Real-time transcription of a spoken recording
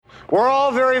We're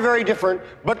all very, very different,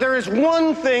 but there is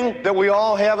one thing that we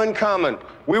all have in common.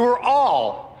 We were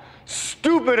all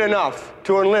stupid enough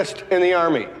to enlist in the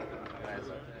Army.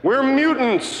 We're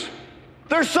mutants.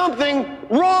 There's something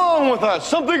wrong with us.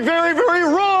 Something very, very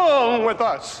wrong with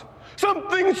us.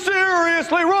 Something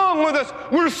seriously wrong with us.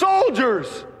 We're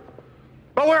soldiers.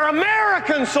 But we're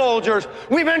American soldiers.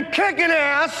 We've been kicking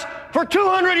ass for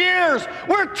 200 years.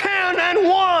 We're 10 and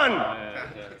 1.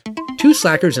 Two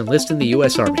slackers enlist in the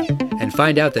U.S. Army and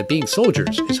find out that being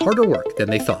soldiers is harder work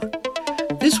than they thought.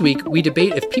 This week, we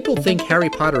debate if people think Harry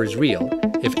Potter is real,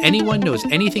 if anyone knows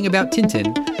anything about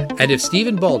Tintin, and if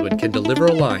Stephen Baldwin can deliver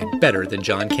a line better than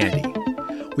John Candy.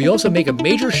 We also make a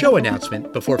major show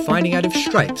announcement before finding out if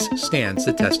Stripes stands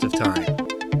the test of time.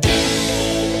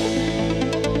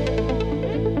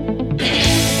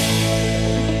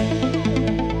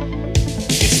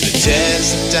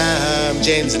 Test of time,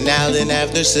 James and Alan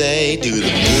have to say, do the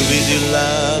movies you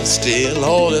love still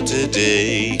hold up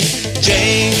today?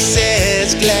 James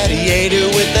says Gladiator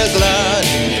with a glut,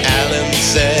 Alan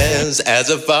says as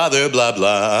a father blah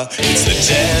blah. It's the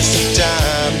test of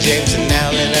time, James and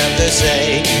Alan have to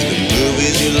say, do the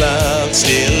movies you love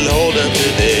still hold up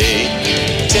today?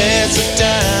 Test of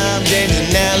time, James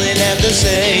and Alan have to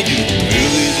say, do the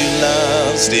movies you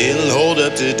love still hold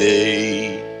up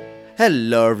today?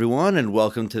 Hello, everyone, and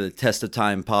welcome to the Test of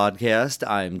Time podcast.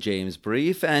 I'm James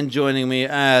Brief, and joining me,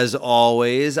 as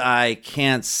always, I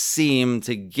can't seem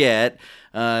to get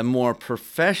a more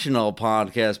professional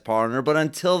podcast partner, but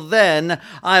until then,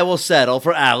 I will settle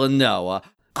for Alan Noah.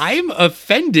 I'm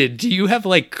offended. Do you have,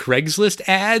 Craigslist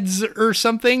ads or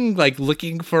something?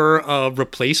 Looking for a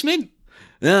replacement?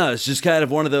 No, it's just kind of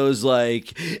one of those,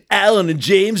 Alan and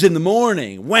James in the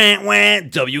morning, wah, wah,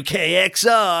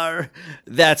 WKXR.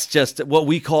 That's just what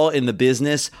we call in the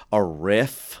business a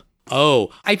riff. Oh,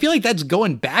 I feel like that's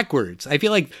going backwards. I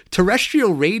feel like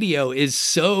terrestrial radio is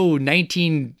so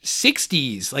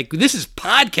 1960s. This is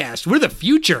podcast. We're the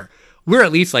future. We're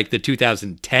at least the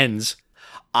 2010s.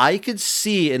 I could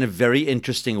see in a very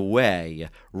interesting way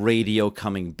radio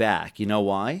coming back. You know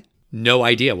why? No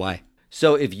idea why.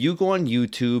 So if you go on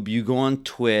YouTube, you go on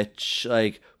Twitch,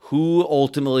 who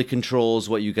ultimately controls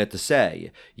what you get to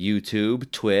say?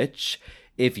 YouTube, Twitch.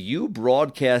 If you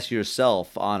broadcast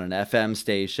yourself on an FM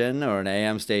station or an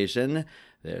AM station,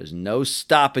 there's no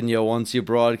stopping you once you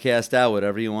broadcast out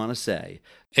whatever you want to say.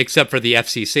 Except for the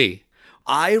FCC.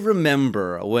 I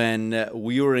remember when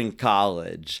we were in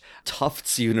college,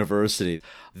 Tufts University,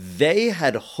 they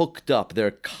had hooked up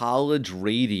their college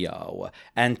radio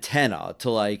antenna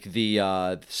to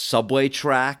the subway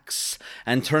tracks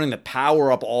and turning the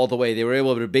power up all the way. They were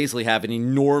able to basically have an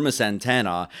enormous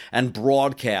antenna and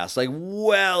broadcast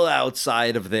well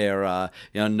outside of their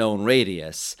known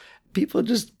radius. People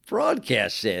just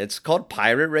broadcast shit. It's called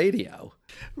pirate radio.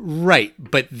 Right,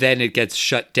 but then it gets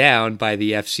shut down by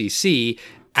the FCC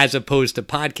as opposed to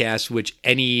podcasts, which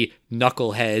any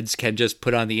knuckleheads can just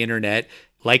put on the internet,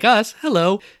 like us.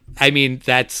 Hello. I mean,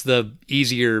 that's the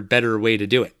easier, better way to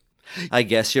do it. I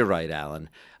guess you're right, Alan.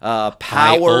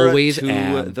 Power to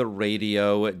am. The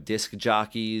radio disc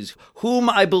jockeys, whom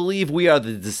I believe we are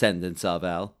the descendants of,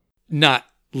 Al. Not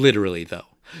literally, though.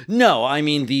 No, I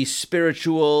mean the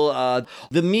spiritual,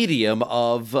 the medium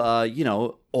of,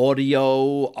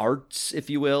 audio arts, if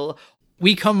you will.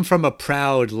 We come from a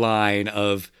proud line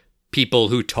of people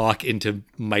who talk into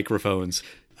microphones,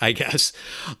 I guess.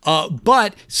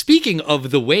 But speaking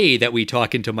of the way that we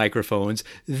talk into microphones,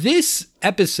 this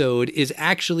episode is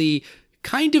actually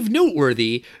kind of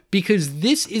noteworthy because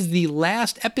this is the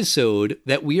last episode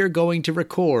that we are going to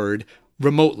record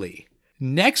remotely.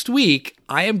 Next week,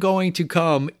 I am going to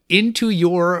come into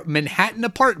your Manhattan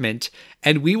apartment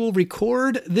and we will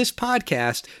record this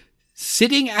podcast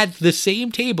sitting at the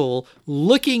same table,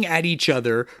 looking at each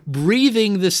other,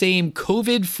 breathing the same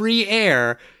COVID-free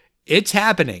air. It's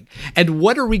happening. And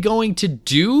what are we going to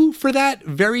do for that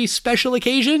very special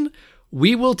occasion?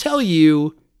 We will tell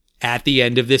you at the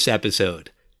end of this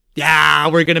episode. Yeah,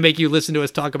 we're going to make you listen to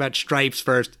us talk about Stripes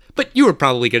first, but you were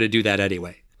probably going to do that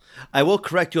anyway. I will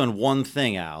correct you on one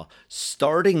thing, Al.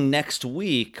 Starting next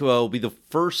week will be the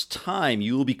first time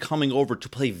you will be coming over to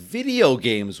play video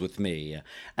games with me.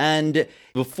 And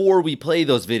before we play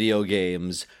those video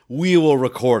games, we will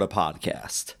record a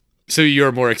podcast. So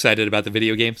you're more excited about the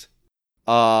video games?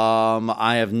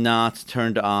 I have not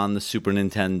turned on the Super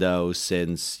Nintendo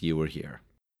since you were here.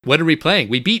 What are we playing?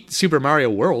 We beat Super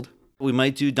Mario World. We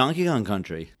might do Donkey Kong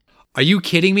Country. Are you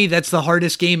kidding me? That's the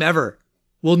hardest game ever.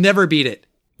 We'll never beat it.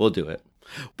 We'll do it.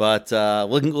 But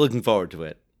looking forward to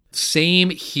it. Same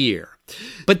here.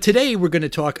 But today we're going to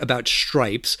talk about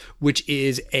Stripes, which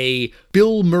is a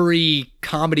Bill Murray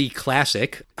comedy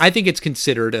classic. I think it's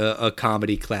considered a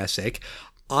comedy classic.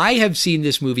 I have seen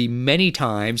this movie many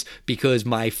times because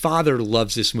my father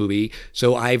loves this movie,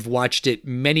 so I've watched it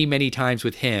many, many times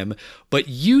with him. But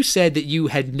you said that you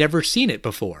had never seen it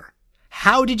before.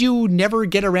 How did you never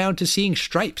get around to seeing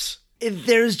Stripes?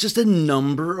 There's just a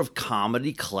number of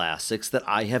comedy classics that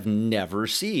I have never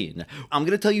seen. I'm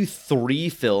going to tell you 3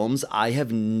 films I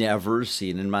have never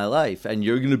seen in my life. And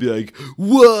you're going to be like,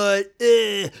 what?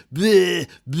 Bleh,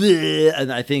 bleh.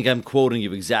 And I think I'm quoting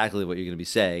you exactly what you're going to be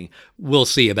saying. We'll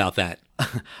see about that.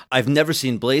 I've never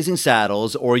seen Blazing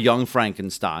Saddles or Young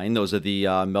Frankenstein. Those are the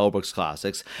Mel Brooks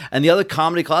classics. And the other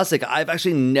comedy classic I've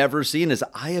actually never seen is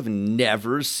I have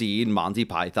never seen Monty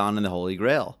Python and the Holy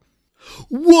Grail.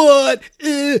 What?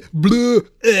 Blah,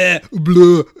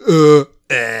 blah,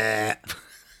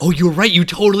 Oh, you're right. You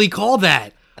totally called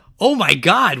that. Oh my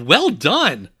God. Well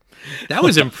done. That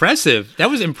was impressive. That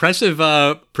was impressive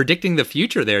predicting the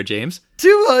future there, James.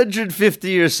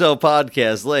 250 or so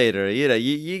podcasts later,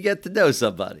 you get to know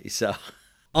somebody, so...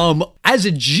 As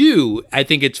a Jew, I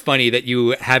think it's funny that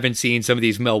you haven't seen some of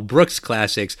these Mel Brooks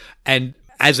classics, and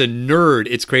as a nerd,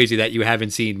 it's crazy that you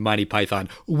haven't seen Monty Python.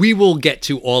 We will get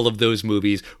to all of those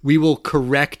movies. We will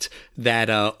correct that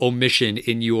omission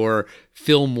in your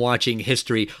film watching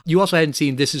history. You also hadn't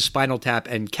seen This Is Spinal Tap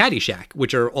and Caddyshack,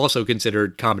 which are also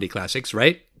considered comedy classics,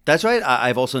 right? That's right.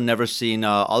 I've also never seen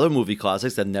other movie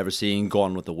classics. I've never seen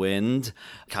Gone with the Wind,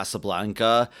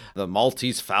 Casablanca, The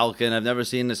Maltese Falcon. I've never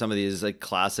seen some of these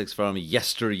classics from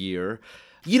yesteryear.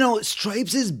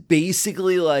 Stripes is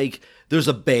basically like there's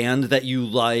a band that you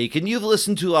like and you've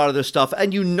listened to a lot of their stuff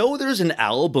and there's an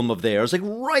album of theirs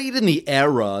right in the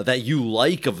era that you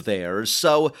like of theirs.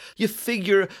 So you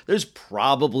figure there's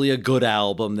probably a good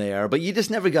album there, but you just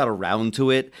never got around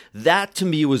to it. That to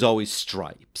me was always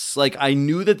Stripes. I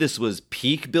knew that this was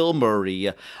peak Bill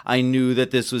Murray. I knew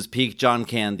that this was peak John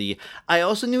Candy. I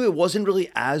also knew it wasn't really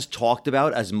as talked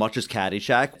about as much as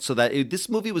Caddyshack, so that this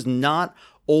movie was not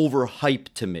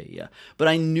overhyped to me, but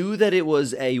I knew that it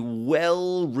was a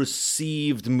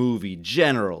well-received movie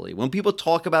generally. When people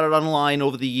talk about it online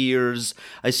over the years,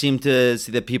 I seem to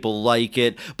see that people like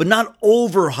it, but not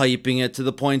overhyping it to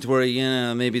the point where,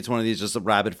 maybe it's one of these just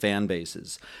rabid fan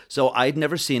bases. So I'd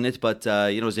never seen it, but,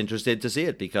 was interested to see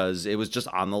it because it was just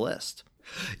on the list.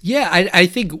 Yeah, I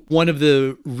think one of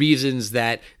the reasons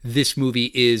that this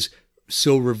movie is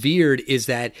so revered is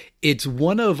that it's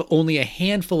one of only a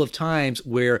handful of times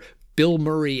where Bill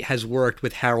Murray has worked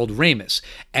with Harold Ramis.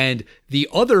 And the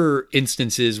other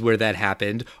instances where that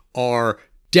happened are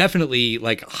definitely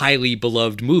highly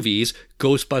beloved movies,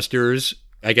 Ghostbusters,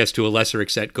 I guess to a lesser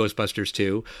extent, Ghostbusters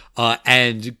 2,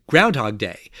 and Groundhog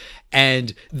Day.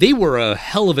 And they were a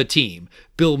hell of a team,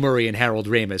 Bill Murray and Harold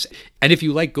Ramis. And if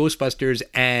you like Ghostbusters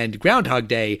and Groundhog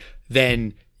Day,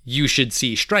 then you should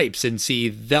see Stripes and see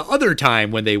the other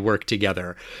time when they worked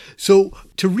together. So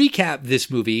to recap this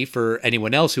movie for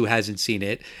anyone else who hasn't seen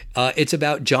it, it's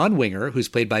about John Winger, who's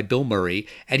played by Bill Murray,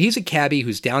 and he's a cabbie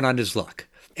who's down on his luck.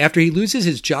 After he loses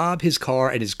his job, his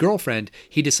car, and his girlfriend,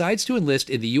 he decides to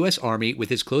enlist in the U.S. Army with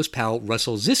his close pal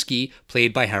Russell Ziske,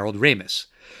 played by Harold Ramis.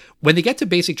 When they get to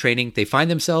basic training, they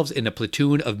find themselves in a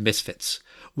platoon of misfits.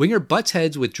 Winger butts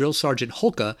heads with Drill Sergeant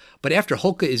Holka, but after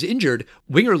Holka is injured,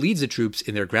 Winger leads the troops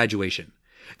in their graduation.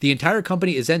 The entire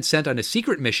company is then sent on a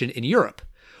secret mission in Europe.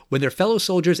 When their fellow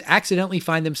soldiers accidentally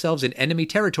find themselves in enemy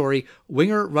territory,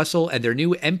 Winger, Russell, and their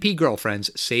new MP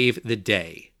girlfriends save the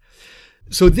day.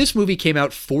 So this movie came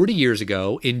out 40 years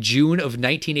ago in June of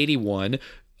 1981.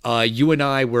 You and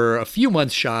I were a few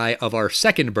months shy of our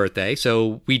second birthday,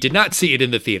 so we did not see it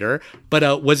in the theater.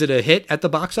 But was it a hit at the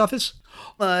box office?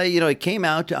 It came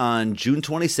out on June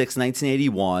 26,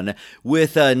 1981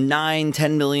 with a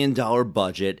 $9-10 million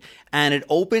budget, and it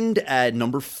opened at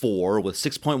number 4 with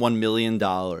 $6.1 million.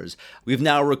 We've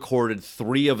now recorded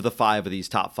 3 of the 5 of these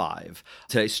top 5.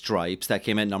 Today's Stripes, that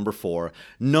came at number 4.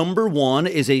 Number 1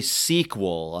 is a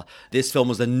sequel. This film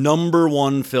was the number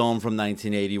 1 film from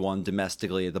 1981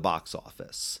 domestically at the box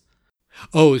office.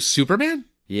 Oh, Superman?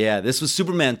 Yeah, this was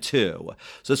Superman 2.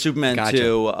 So Superman Gotcha.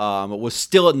 2 was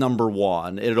still at number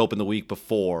 1. It had opened the week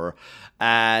before.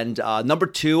 And number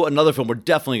 2, another film we're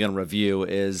definitely going to review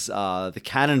is The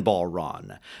Cannonball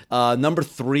Run. Number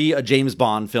 3, a James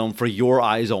Bond film for your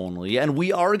eyes only. And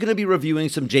we are going to be reviewing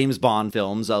some James Bond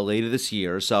films later this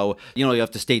year. So, you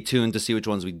have to stay tuned to see which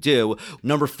ones we do.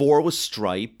 Number 4 was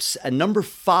Stripes. And number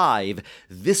 5,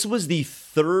 this was the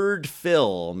third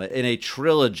film in a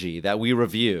trilogy that we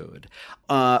reviewed.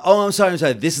 I'm sorry.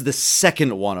 This is the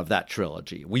second one of that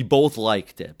trilogy. We both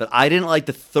liked it, but I didn't like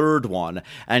the third one.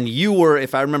 And you were,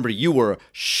 if I remember, you were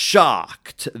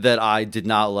shocked that I did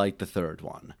not like the third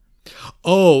one.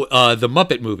 Oh, the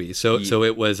Muppet movie. So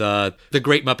it was The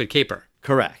Great Muppet Caper.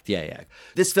 Correct. Yeah.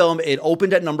 This film, it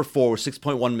opened at number 4 with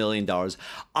 $6.1 million,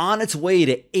 on its way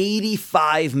to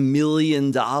 $85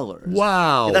 million.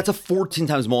 Wow. Yeah, that's a 14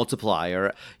 times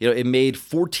multiplier. It made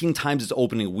 14 times its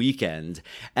opening weekend.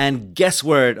 And guess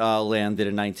where it landed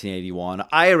in 1981?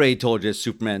 I already told you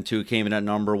Superman 2 came in at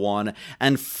number 1.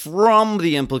 And from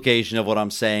the implication of what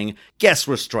I'm saying, guess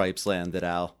where Stripes landed,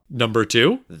 Al? Number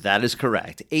 2? That is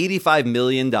correct. $85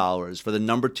 million for the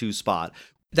number 2 spot.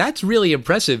 That's really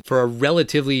impressive for a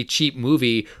relatively cheap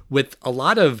movie with a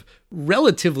lot of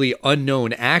relatively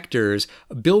unknown actors.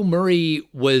 Bill Murray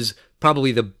was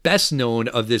probably the best known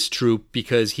of this troupe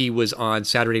because he was on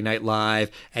Saturday Night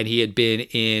Live and he had been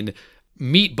in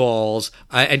Meatballs,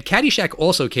 and Caddyshack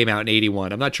also came out in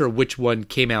 81. I'm not sure which one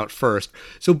came out first.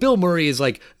 So Bill Murray is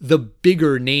like the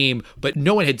bigger name, but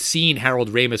no one had seen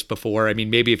Harold Ramis before. I mean,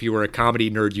 maybe if you were a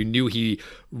comedy nerd, you knew he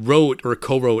wrote or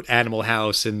co-wrote Animal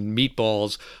House and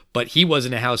Meatballs, but he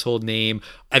wasn't a household name.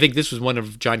 I think this was one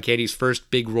of John Candy's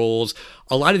first big roles.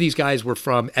 A lot of these guys were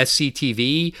from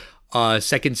SCTV,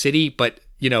 Second City, but,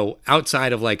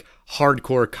 outside of like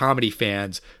hardcore comedy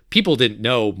fans, people didn't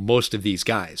know most of these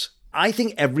guys. I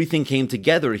think everything came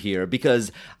together here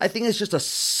because I think it's just a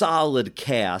solid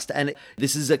cast, and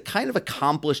this is a kind of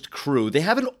accomplished crew. They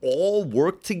haven't all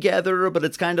worked together, but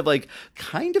it's kind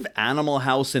of Animal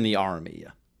House in the Army.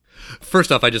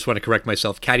 First off, I just want to correct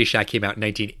myself. Caddyshack came out in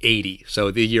 1980,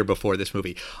 so the year before this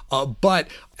movie. But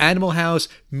Animal House,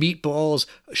 Meatballs,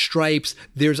 Stripes,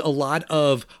 there's a lot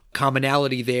of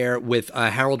commonality there with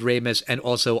Harold Ramis and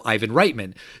also Ivan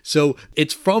Reitman. So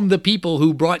it's from the people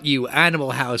who brought you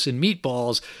Animal House and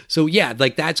Meatballs. So yeah,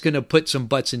 that's going to put some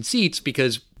butts in seats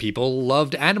because people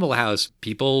loved Animal House.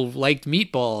 People liked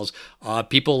Meatballs.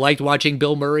 People liked watching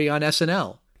Bill Murray on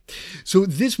SNL. So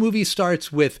this movie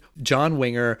starts with John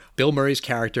Winger, Bill Murray's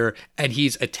character, and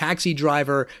he's a taxi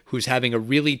driver who's having a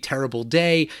really terrible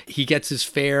day. He gets his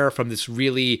fare from this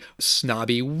really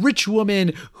snobby rich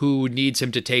woman who needs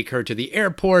him to take her to the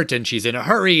airport, and she's in a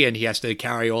hurry, and he has to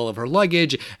carry all of her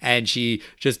luggage, and she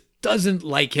just doesn't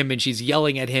like him, and she's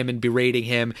yelling at him and berating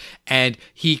him, and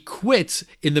he quits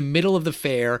in the middle of the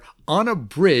fare on a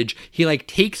bridge. He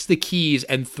takes the keys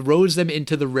and throws them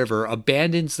into the river,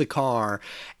 abandons the car,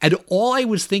 and all I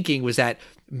was thinking was that,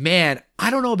 man, I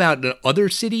don't know about in other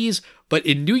cities, but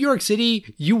in New York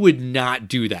City, you would not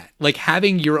do that.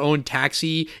 Having your own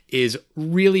taxi is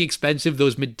really expensive.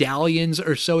 Those medallions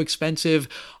are so expensive.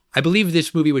 I believe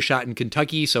this movie was shot in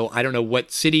Kentucky, so I don't know what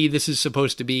city this is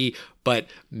supposed to be, but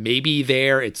maybe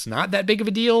there it's not that big of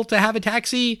a deal to have a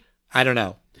taxi. I don't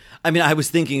know. I mean, I was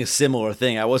thinking a similar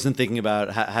thing. I wasn't thinking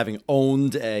about having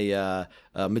owned a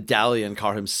medallion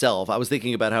car himself. I was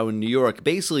thinking about how in New York,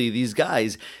 basically these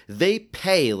guys, they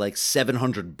pay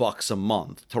 $700 a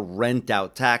month to rent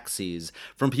out taxis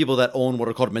from people that own what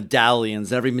are called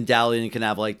medallions. Every medallion can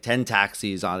have 10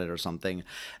 taxis on it or something.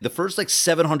 The first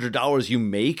 $700 you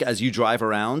make as you drive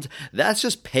around, that's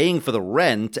just paying for the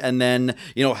rent. And then,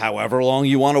 however long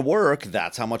you want to work,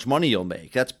 that's how much money you'll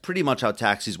make. That's pretty much how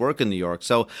taxis work in New York.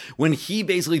 So when he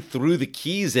basically threw the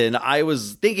keys in, I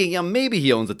was thinking, maybe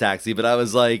he owns a taxi, but I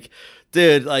was like,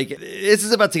 dude, this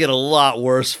is about to get a lot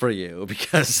worse for you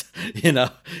because,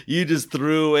 you just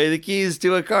threw away the keys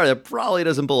to a car that probably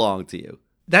doesn't belong to you.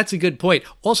 That's a good point.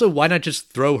 Also, why not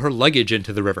just throw her luggage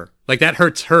into the river? That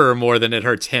hurts her more than it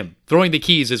hurts him. Throwing the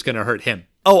keys is going to hurt him.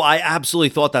 Oh, I absolutely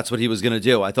thought that's what he was going to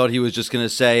do. I thought he was just going to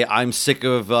say, I'm sick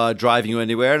of driving you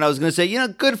anywhere. And I was going to say,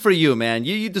 good for you, man.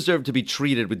 You deserve to be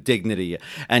treated with dignity.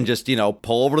 And just,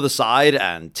 pull over to the side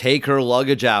and take her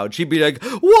luggage out. She'd be like,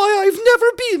 why, I've never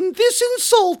been this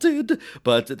insulted.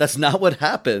 But that's not what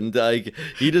happened.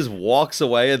 He just walks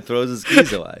away and throws his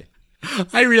keys away.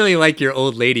 I really like your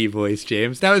old lady voice,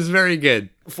 James. That was very good.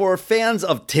 For fans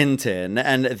of Tintin,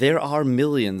 and there are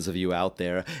millions of you out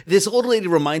there, this old lady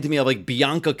reminded me of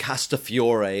Bianca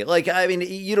Castafiore.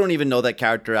 You don't even know that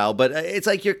character, Al, but it's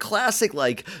your classic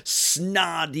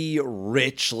snotty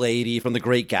rich lady from The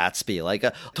Great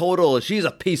Gatsby. She's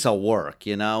a piece of work,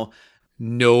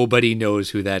 Nobody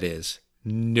knows who that is.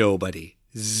 Nobody.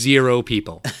 0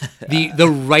 people. The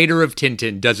writer of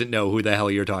Tintin doesn't know who the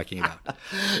hell you're talking about.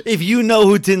 If you know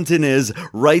who Tintin is,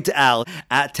 write to Al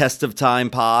at Test of Time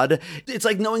Pod. It's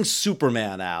like knowing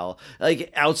Superman, Al.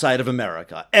 Outside of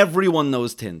America. Everyone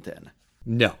knows Tintin.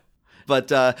 No. But,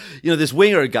 this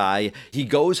Winger guy, he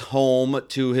goes home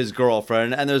to his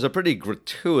girlfriend, and there's a pretty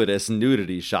gratuitous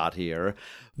nudity shot here.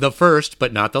 The first,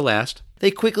 but not the last. They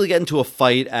quickly get into a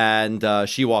fight, and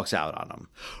she walks out on him.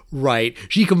 Right.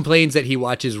 She complains that he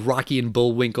watches Rocky and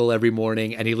Bullwinkle every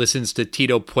morning, and he listens to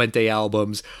Tito Puente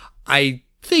albums. I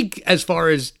think as far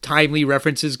as timely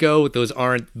references go, those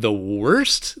aren't the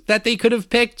worst that they could have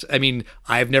picked. I mean,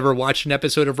 I've never watched an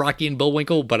episode of Rocky and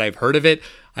Bullwinkle, but I've heard of it.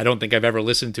 I don't think I've ever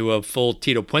listened to a full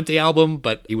Tito Puente album,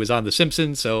 but he was on The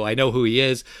Simpsons, so I know who he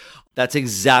is. That's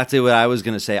exactly what I was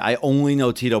going to say. I only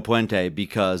know Tito Puente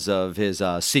because of his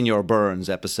Senor Burns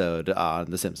episode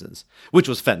on The Simpsons, which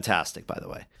was fantastic, by the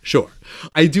way. Sure.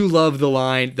 I do love the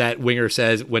line that Winger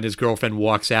says when his girlfriend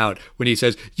walks out, when he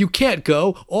says, "You can't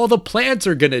go, all the plants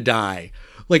are going to die."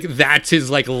 Like, that's his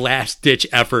last-ditch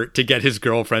effort to get his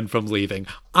girlfriend from leaving.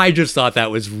 I just thought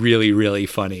that was really, really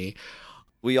funny.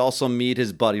 We also meet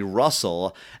his buddy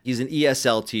Russell. He's an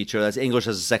ESL teacher, that's English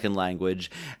as a second language,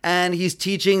 and he's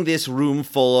teaching this room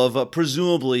full of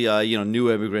presumably,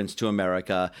 new immigrants to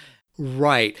America.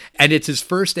 Right. And it's his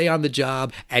first day on the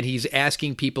job, and he's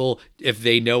asking people if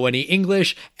they know any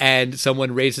English, and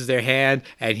someone raises their hand,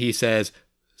 and he says,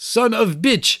 "Son of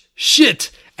bitch, shit."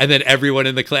 And then everyone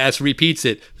in the class repeats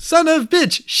it, "Son of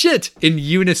bitch, shit," in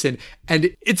unison.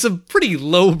 And it's a pretty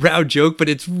lowbrow joke, but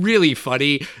it's really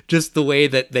funny, just the way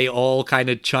that they all kind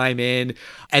of chime in.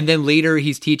 And then later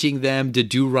he's teaching them to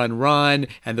do run run,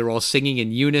 and they're all singing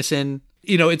in unison.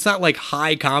 It's not like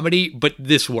high comedy, but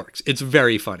this works. It's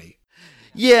very funny.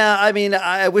 Yeah, I mean,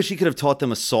 I wish he could have taught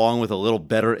them a song with a little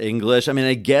better English. I mean,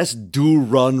 I guess do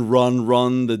run, run,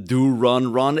 run, the do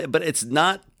run, run, but it's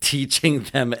not teaching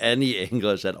them any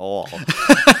English at all.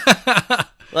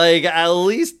 At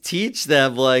least teach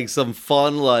them some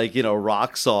fun,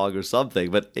 rock song or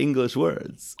something, but English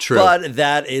words. True. But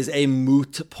that is a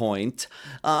moot point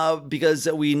because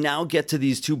we now get to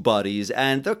these two buddies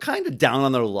and they're kind of down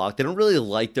on their luck. They don't really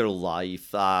like their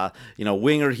life.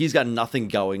 Winger, he's got nothing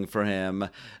going for him.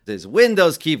 His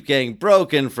windows keep getting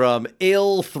broken from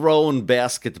ill-thrown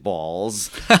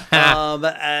basketballs.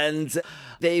 And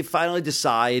they finally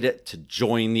decide to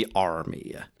join the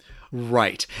army.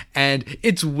 Right. And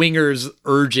it's Winger's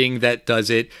urging that does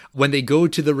it. When they go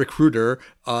to the recruiter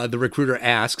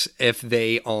asks if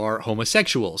they are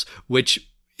homosexuals, which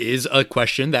is a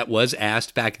question that was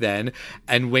asked back then.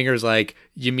 And Winger's like,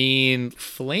 "You mean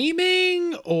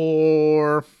flaming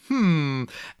or And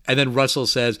then Russell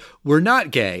says, "We're not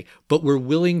gay, but we're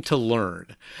willing to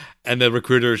learn." And the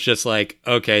recruiter's just like,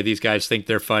 "Okay, these guys think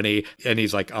they're funny." And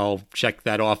he's like, "I'll check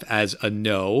that off as a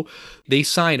no." They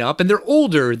sign up, and they're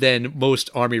older than most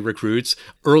Army recruits.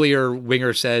 Earlier,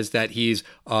 Winger says that he's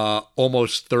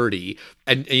almost 30.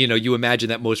 And, you imagine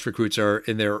that most recruits are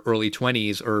in their early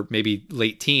 20s or maybe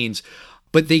late teens.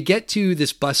 But they get to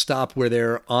this bus stop where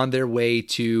they're on their way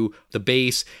to the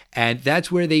base, and that's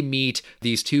where they meet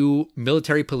these two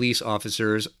military police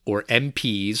officers, or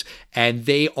MPs, and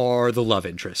they are the love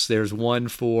interests. There's one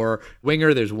for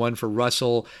Winger, there's one for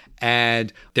Russell,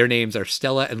 and their names are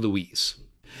Stella and Louise.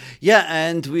 Yeah,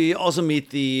 and we also meet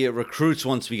the recruits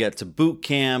once we get to boot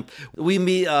camp. We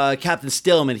meet Captain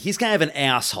Stillman. He's kind of an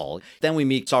asshole. Then we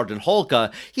meet Sergeant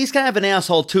Holka. He's kind of an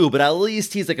asshole too, but at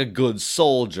least he's a good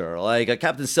soldier.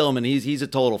 Captain Stillman, he's a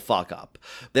total fuck up.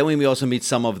 Then we also meet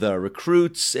some of the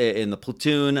recruits in the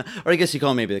platoon, or I guess you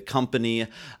call him maybe the company.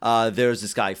 There's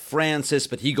this guy Francis,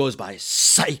 but he goes by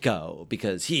Psycho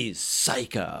because he's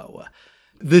psycho.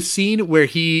 The scene where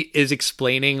he is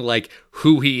explaining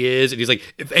who he is, and he's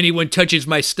like, "If anyone touches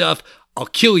my stuff, I'll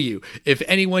kill you. If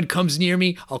anyone comes near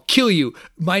me, I'll kill you.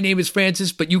 My name is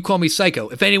Francis, but you call me Psycho.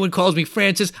 If anyone calls me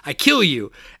Francis, I kill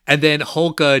you." And then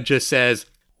Holka just says,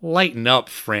 "Lighten up,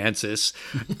 Francis."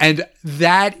 And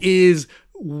that is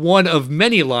one of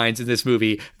many lines in this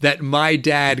movie that my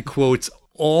dad quotes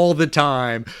all the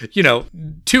time,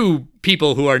 to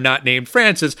people who are not named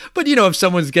Francis. But, if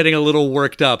someone's getting a little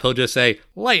worked up, he'll just say,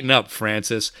 "Lighten up,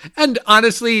 Francis." And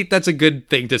honestly, that's a good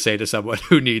thing to say to someone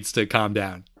who needs to calm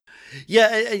down. Yeah,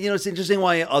 it's interesting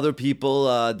why other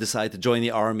people decide to join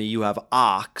the army. You have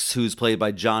Ox, who's played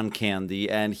by John Candy,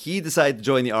 and he decided to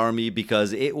join the army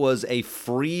because it was a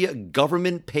free,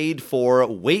 government-paid-for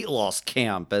weight loss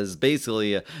camp, as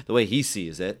basically the way he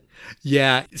sees it.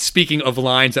 Yeah, speaking of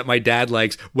lines that my dad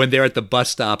likes, when they're at the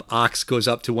bus stop, Ox goes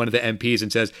up to one of the MPs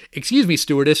and says, "Excuse me,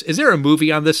 stewardess, is there a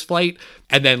movie on this flight?"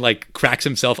 And then cracks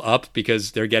himself up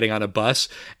because they're getting on a bus.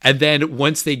 And then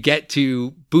once they get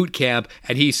to boot camp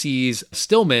and he sees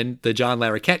Stillman, the John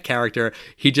Larroquette character,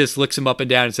 he just looks him up and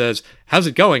down and says, "How's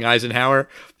it going, Eisenhower?"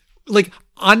 like,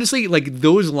 honestly, like,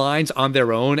 those lines on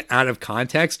their own, out of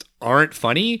context, aren't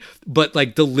funny, but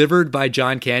like delivered by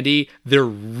John Candy, they're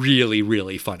really,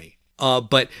 really funny.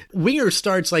 But Winger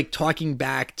starts like talking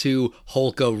back to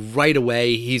Holka right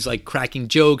away. He's like cracking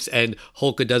jokes, and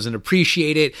Holka doesn't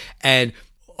appreciate it. And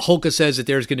Holka says that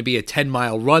there's going to be a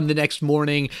 10-mile run the next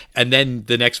morning, and then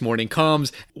the next morning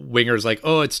comes. Winger's like,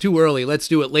 oh, it's too early, let's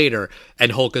do it later.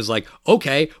 And Holka's like,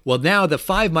 okay, well, now the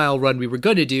 5-mile run we were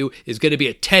going to do is going to be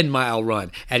a 10-mile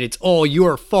run, and it's all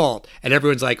your fault. And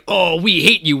everyone's like, oh, we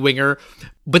hate you, Winger.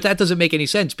 But that doesn't make any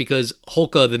sense because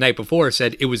Holka the night before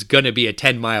said it was going to be a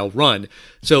 10-mile run.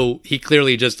 So he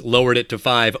clearly just lowered it to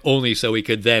 5 only so he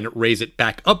could then raise it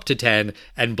back up to 10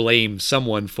 and blame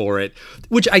someone for it,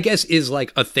 which I guess is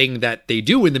like a thing that they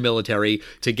do in the military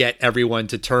to get everyone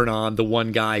to turn on the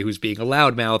one guy who's being a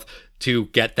loudmouth to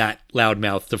get that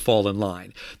loudmouth to fall in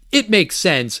line. It makes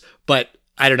sense, but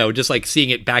I don't know, just like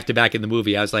seeing it back to back in the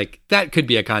movie, I was like, that could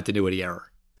be a continuity error.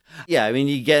 Yeah, I mean,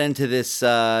 you get into this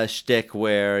shtick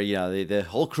where, you know, the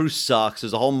whole crew sucks.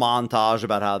 There's a whole montage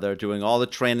about how they're doing all the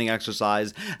training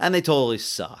exercise, and they totally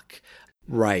suck.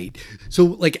 Right. So,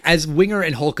 like, as Winger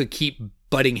and Holka keep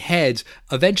butting heads,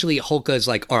 eventually Holka is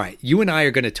like, all right, you and I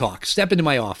are going to talk. Step into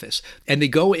my office. And they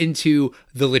go into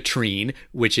the latrine,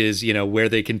 which is, you know, where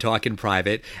they can talk in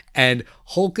private. And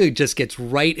Holka just gets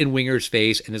right in Winger's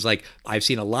face and is like, I've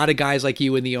seen a lot of guys like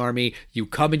you in the Army. You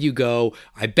come and you go.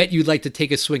 I bet you'd like to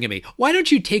take a swing at me. Why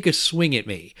don't you take a swing at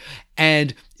me?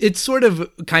 And it sort of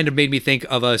kind of made me think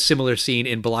of a similar scene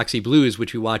in Biloxi Blues,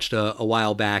 which we watched a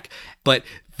while back. But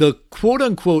the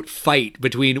quote-unquote fight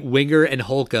between Winger and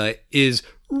Holka is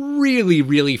really,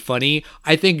 really funny.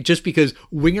 I think just because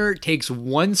Winger takes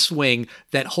one swing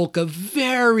that Holka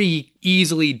very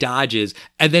easily dodges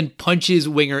and then punches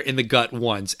Winger in the gut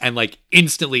once and like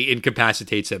instantly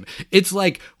incapacitates him. It's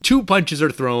like 2 punches are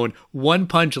thrown, 1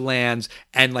 punch lands,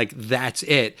 and like that's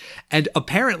it. And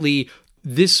apparently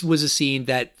this was a scene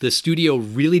that the studio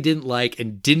really didn't like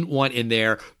and didn't want in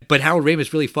there, but Harold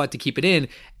Ramis really fought to keep it in.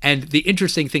 And the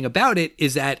interesting thing about it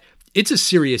is that it's a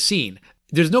serious scene.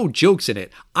 There's no jokes in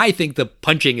it. I think the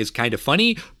punching is kind of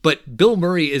funny, but Bill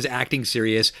Murray is acting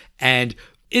serious, and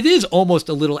it is almost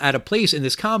a little out of place in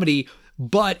this comedy,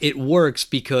 but it works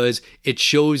because it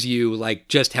shows you like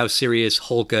just how serious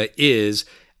Holka is.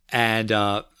 And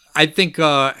I think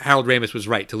Harold Ramis was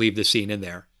right to leave this scene in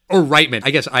there. Or Reitman.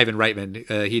 I guess Ivan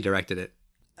Reitman, he directed it.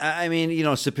 I mean, you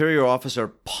know, superior officer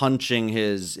punching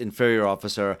his inferior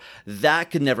officer,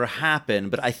 that could never happen.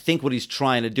 But I think what he's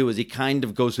trying to do is he kind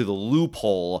of goes through the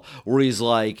loophole where he's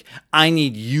like, I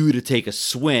need you to take a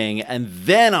swing and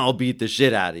then I'll beat the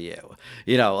shit out of you.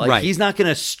 You know, like right. He's not going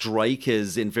to strike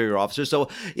his inferior officer. So,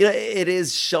 you know, it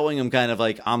is showing him kind of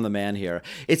like, I'm the man here.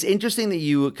 It's interesting that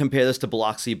you compare this to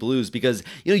Biloxi Blues because,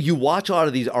 you know, you watch a lot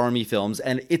of these Army films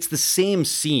and it's the same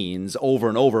scenes over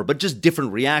and over, but just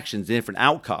different reactions, different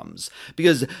outcomes.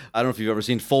 Because I don't know if you've ever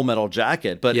seen Full Metal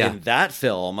Jacket, but in that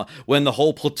film, when the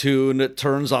whole platoon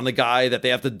turns on the guy that they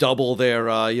have to double their,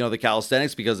 you know, the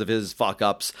calisthenics because of his fuck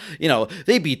ups, you know,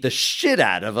 they beat the shit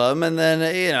out of him. And then,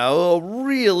 you know,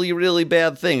 really, really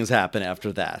bad things happen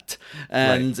after that.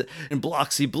 And in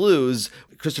Biloxi Blues,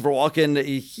 Christopher Walken,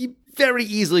 he very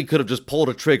easily could have just pulled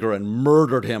a trigger and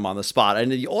murdered him on the spot. And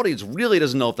the audience really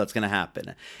doesn't know if that's going to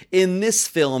happen. In this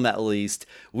film, at least,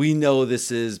 we know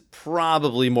this is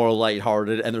probably more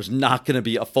lighthearted and there's not going to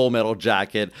be a Full Metal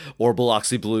Jacket or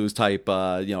Biloxi Blues type,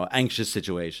 you know, anxious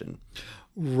situation.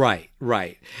 Right.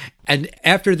 And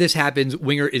after this happens,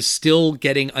 Winger is still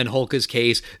getting on Holka's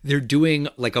case. They're doing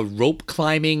like a rope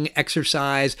climbing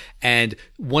exercise, and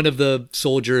one of the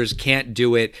soldiers can't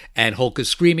do it, and Holka's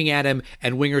screaming at him,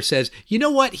 and Winger says, you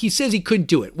know what? He says he couldn't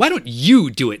do it. Why don't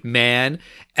you do it, man?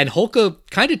 And Holka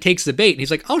kind of takes the bait, and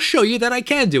he's like, I'll show you that I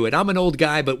can do it. I'm an old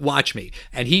guy, but watch me.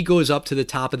 And he goes up to the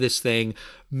top of this thing.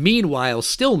 Meanwhile,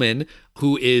 Stillman,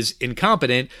 who is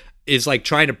incompetent, is like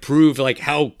trying to prove like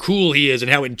how cool he is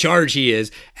and how in charge he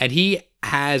is. And he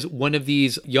has one of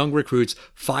these young recruits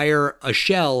fire a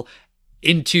shell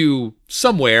into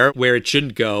somewhere where it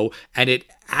shouldn't go. And it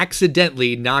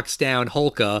accidentally knocks down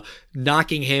Holka,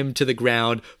 knocking him to the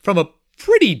ground from a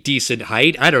pretty decent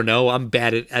height. I don't know. I'm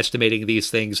bad at estimating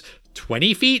these things.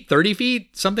 20 feet, 30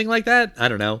 feet, something like that. I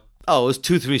don't know. Oh, it was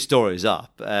 2-3 stories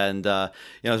up. And, you know,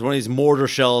 it's one of these mortar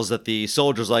shells that the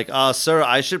soldier's like, sir,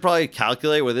 I should probably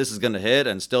calculate where this is going to hit.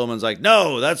 And Stillman's like,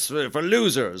 no, that's for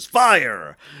losers.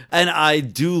 Fire. And I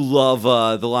do love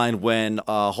the line when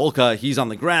Holka, he's on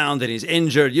the ground and he's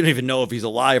injured. You don't even know if he's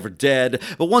alive or dead.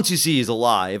 But once you see he's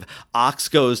alive, Ox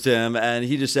goes to him and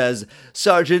he just says,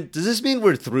 Sergeant, does this mean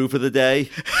we're through for the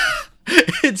day?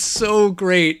 It's so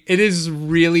great. It is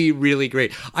really, really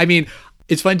great. I mean,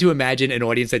 it's fun to imagine an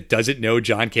audience that doesn't know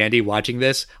John Candy watching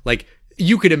this. Like,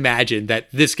 you could imagine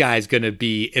that this guy's going to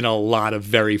be in a lot of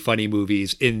very funny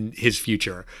movies in his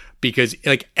future, because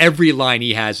like every line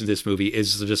he has in this movie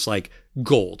is just like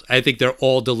gold. I think they're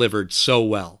all delivered so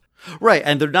well. Right,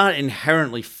 and they're not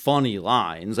inherently funny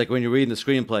lines. Like when you're reading the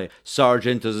screenplay,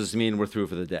 Sergeant, does this mean we're through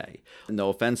for the day? No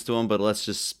offense to him, but let's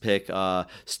just pick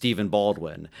Stephen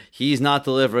Baldwin. He's not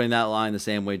delivering that line the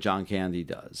same way John Candy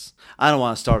does. I don't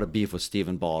want to start a beef with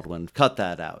Stephen Baldwin. Cut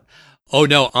that out. Oh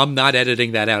no, I'm not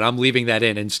editing that out. I'm leaving that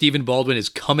in. And Stephen Baldwin is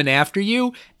coming after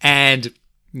you, and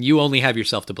you only have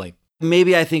yourself to blame.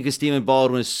 Maybe I think Stephen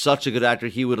Baldwin is such a good actor,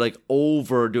 he would like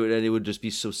overdo it, and it would just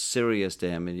be so serious to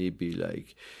him, and he'd be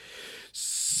like,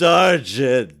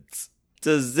 Sergeant,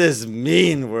 does this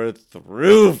mean we're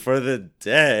through for the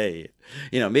day?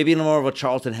 You know, maybe in more of a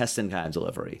Charlton Heston kind of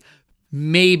delivery.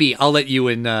 Maybe. I'll let you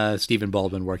and Stephen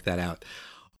Baldwin work that out.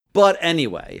 But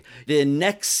anyway, the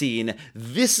next scene,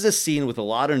 this is a scene with a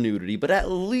lot of nudity, but at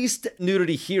least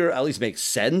nudity here at least makes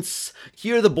sense.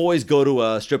 Here the boys go to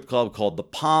a strip club called the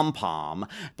Pom Pom,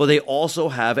 but they also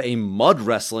have a mud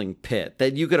wrestling pit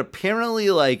that you could apparently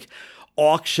like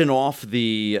auction off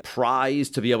the prize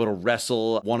to be able to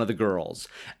wrestle one of the girls.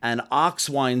 And Ox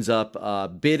winds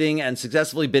up bidding and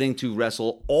successfully bidding to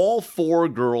wrestle all 4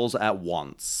 girls at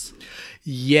once.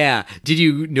 Yeah. Did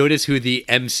you notice who the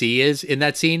MC is in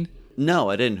that scene? No,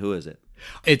 I didn't. Who is it?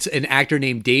 It's an actor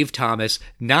named Dave Thomas,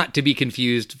 not to be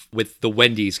confused with the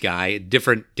Wendy's guy,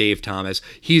 different Dave Thomas.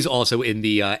 He's also in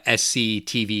the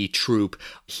SCTV troupe.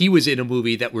 He was in a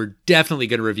movie that we're definitely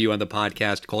going to review on the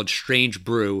podcast called Strange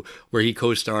Brew, where he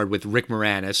co-starred with Rick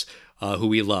Moranis, who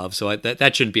we love. So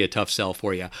that shouldn't be a tough sell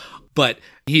for you. But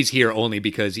he's here only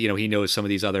because, you know, he knows some of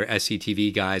these other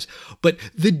SCTV guys. But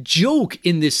the joke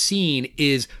in this scene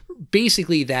is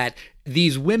basically that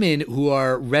these women who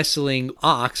are wrestling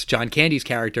Ox, John Candy's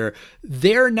character,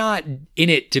 they're not in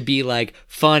it to be like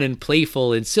fun and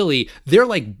playful and silly. They're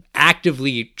like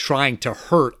actively trying to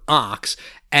hurt Ox.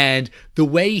 And the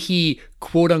way he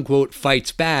quote unquote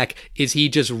fights back is he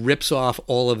just rips off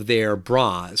all of their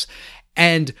bras.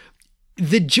 And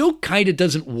the joke kind of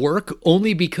doesn't work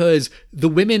only because the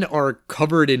women are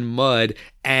covered in mud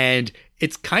and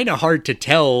it's kind of hard to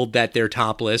tell that they're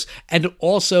topless. And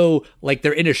also, like,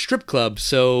 they're in a strip club,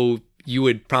 so you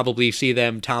would probably see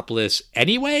them topless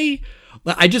anyway.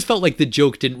 I just felt like the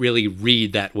joke didn't really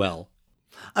read that well.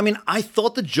 I mean, I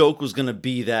thought the joke was going to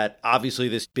be that obviously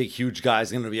this big, huge guy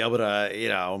is going to be able to, you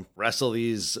know, wrestle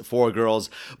these 4 girls.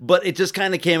 But it just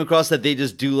kind of came across that they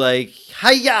just do like,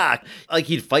 hi-ya! Like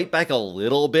he'd fight back a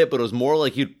little bit, but it was more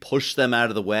like he'd push them out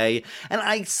of the way. And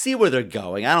I see where they're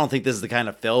going. I don't think this is the kind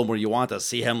of film where you want to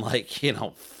see him like, you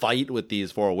know, fight with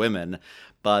these 4 women.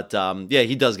 But yeah,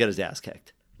 he does get his ass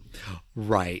kicked.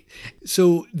 Right.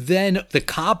 So then the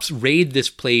cops raid this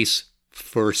place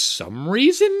for some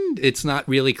reason. It's not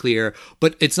really clear,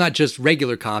 but it's not just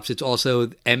regular cops. It's also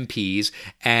MPs,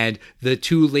 and the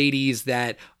 2 ladies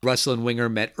that Russell and Winger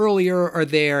met earlier are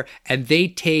there, and they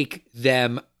take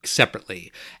them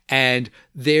separately, and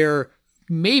they're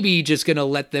maybe just going to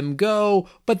let them go,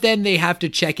 but then they have to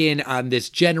check in on this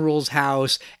general's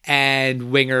house,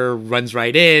 and Winger runs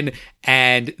right in,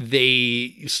 and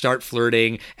they start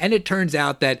flirting, and it turns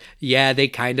out that, yeah, they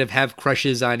kind of have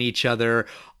crushes on each other.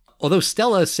 Although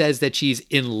Stella says that she's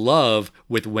in love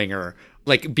with Winger,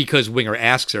 like, because Winger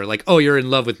asks her, like, oh, you're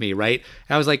in love with me, right?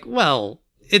 And I was like, well,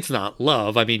 it's not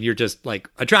love. I mean, you're just, like,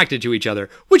 attracted to each other,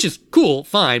 which is cool,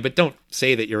 fine, but don't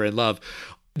say that you're in love.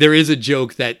 There is a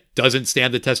joke that doesn't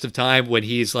stand the test of time when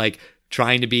he's, like,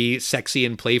 trying to be sexy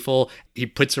and playful. He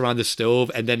puts her on the stove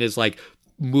and then is, like,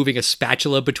 moving a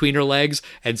spatula between her legs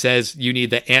and says, you need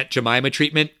the Aunt Jemima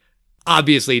treatment.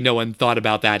 Obviously, no one thought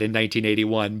about that in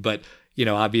 1981, but you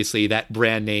know, obviously that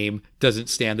brand name doesn't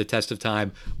stand the test of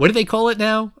time. What do they call it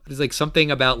now? It's like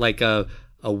something about like a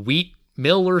wheat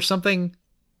mill or something.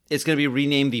 It's going to be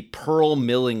renamed the Pearl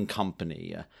Milling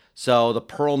Company. So the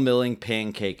Pearl Milling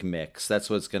Pancake Mix. That's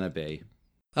what it's going to be.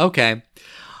 Okay.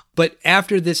 But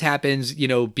after this happens, you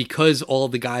know, because all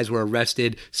the guys were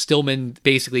arrested, Stillman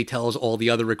basically tells all the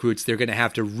other recruits they're going to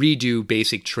have to redo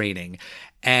basic training.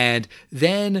 And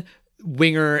then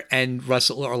Winger and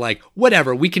Russell are like,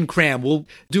 whatever, we can cram. We'll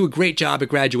do a great job at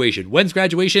graduation. When's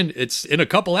graduation? It's in a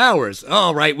couple hours.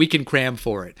 All right, we can cram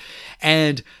for it.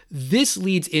 And this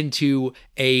leads into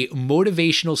a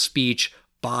motivational speech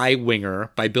by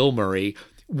Winger, by Bill Murray,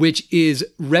 which is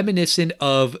reminiscent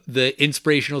of the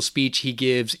inspirational speech he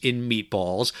gives in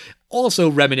Meatballs. Also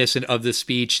reminiscent of the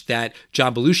speech that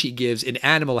John Belushi gives in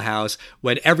Animal House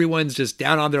when everyone's just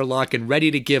down on their luck and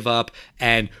ready to give up.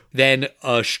 And then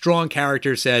a strong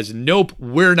character says, nope,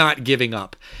 we're not giving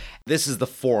up. This is the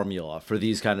formula for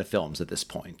these kind of films at this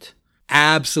point.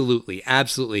 Absolutely,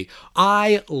 absolutely.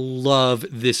 I love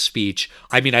this speech.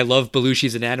 I mean, I love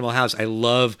Belushi's in Animal House. I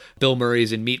love Bill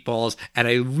Murray's in Meatballs. And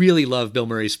I really love Bill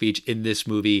Murray's speech in this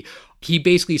movie. He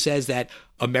basically says that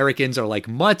Americans are like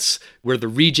mutts. We're the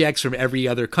rejects from every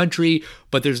other country,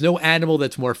 but there's no animal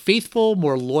that's more faithful,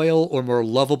 more loyal, or more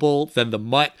lovable than the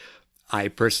mutt. I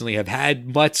personally have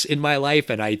had mutts in my life,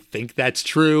 and I think that's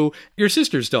true. Your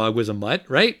sister's dog was a mutt,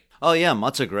 right? Oh yeah,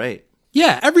 mutts are great.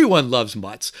 Yeah, everyone loves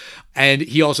mutts. And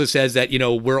he also says that,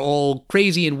 we're all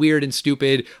crazy and weird and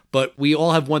stupid, but we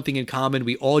all have one thing in common.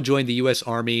 We all joined the U.S.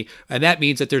 Army, and that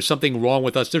means that there's something wrong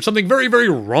with us. There's something very, very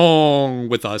wrong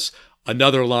with us.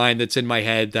 Another line that's in my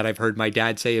head that I've heard my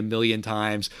dad say a million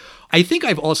times. I think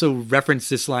I've also referenced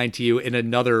this line to you in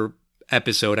another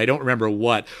episode. I don't remember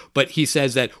what, but he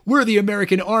says that we're the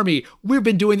American Army. We've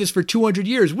been doing this for 200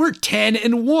 years. We're 10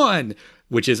 and 1.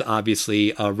 Which is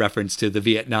obviously a reference to the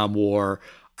Vietnam War.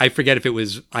 I forget if it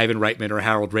was Ivan Reitman or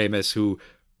Harold Ramis who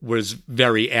was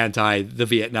very anti the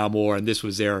Vietnam War, and this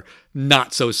was their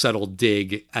not so subtle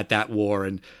dig at that war,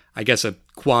 and I guess a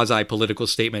quasi-political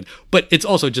statement. But it's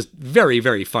also just very,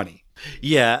 very funny.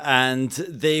 Yeah, and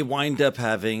they wind up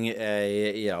having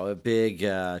a big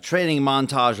training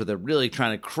montage where they're really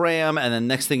trying to cram, and then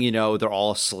next thing you know, they're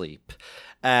all asleep.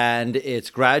 And it's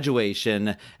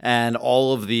graduation, and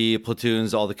all of the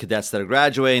platoons, all the cadets that are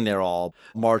graduating, they're all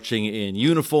marching in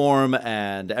uniform,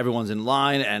 and everyone's in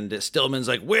line, and Stillman's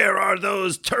like, where are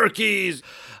those turkeys?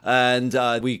 And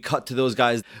we cut to those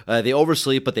guys. They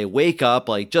oversleep, but they wake up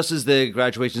like just as the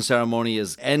graduation ceremony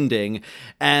is ending,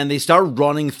 and they start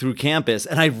running through campus.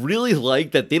 And I really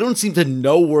like that they don't seem to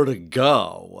know where to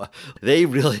go. They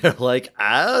really are like,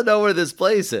 I don't know where this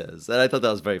place is. And I thought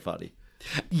that was very funny.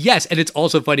 Yes, and it's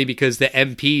also funny because the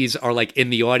MPs are like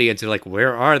in the audience. They're like,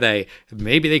 where are they?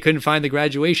 Maybe they couldn't find the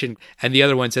graduation. And the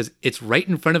other one says, it's right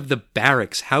in front of the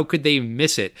barracks. How could they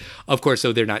miss it? Of course,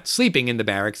 so they're not sleeping in the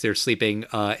barracks. They're sleeping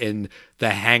in the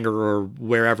hangar or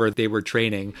wherever they were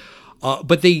training.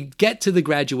 But they get to the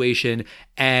graduation,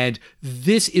 and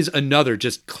this is another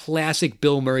just classic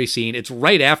Bill Murray scene. It's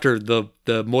right after the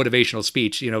motivational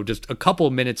speech, just a couple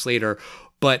minutes later.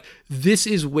 But this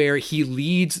is where he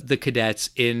leads the cadets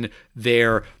in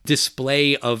their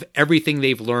display of everything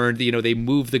they've learned. They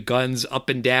move the guns up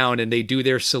and down and they do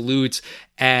their salutes,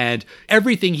 and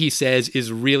everything he says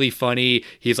is really funny.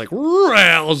 He's like,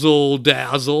 razzle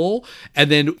dazzle.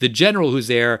 And then the general who's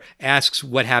there asks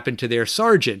what happened to their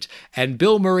sergeant. And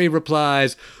Bill Murray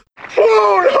replies,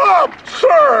 Flown up,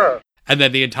 sir! And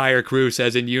then the entire crew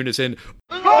says in unison,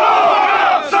 Flown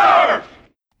up, sir!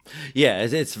 Yeah,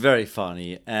 it's very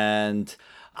funny. And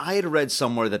I had read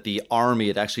somewhere that the Army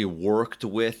had actually worked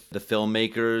with the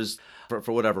filmmakers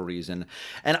for whatever reason.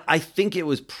 And I think it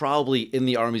was probably in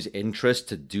the Army's interest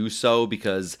to do so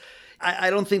because I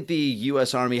don't think the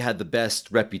U.S. Army had the best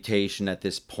reputation at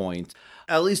this point.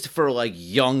 At least for like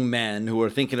young men who are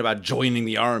thinking about joining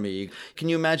the Army. Can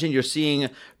you imagine you're seeing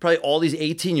probably all these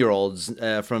 18-year-olds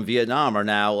from Vietnam are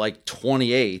now like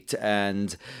 28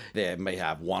 and they may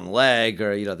have one leg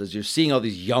or, you're seeing all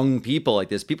these young people like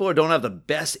this. People who don't have the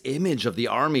best image of the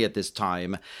Army at this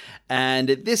time. And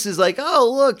this is like, oh,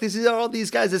 look, this is all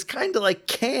these guys. It's kind of like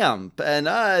camp.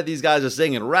 And these guys are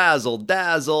singing razzle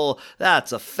dazzle.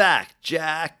 That's a fact,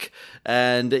 Jack.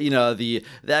 And,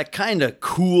 that kind of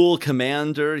cool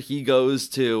commander, he goes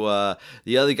to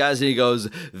the other guys and he goes,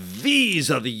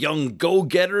 these are the young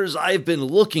go-getters I've been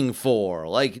looking for.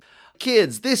 Like,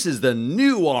 kids, this is the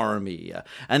new Army.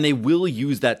 And they will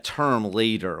use that term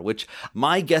later, which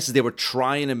my guess is they were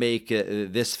trying to make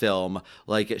this film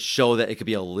like show that it could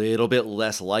be a little bit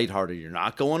less lighthearted. You're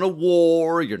not going to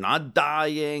war. You're not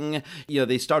dying.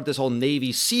 They start this whole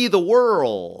Navy, see the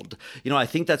world. I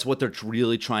think that's what they're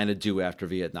really trying to do after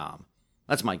Vietnam.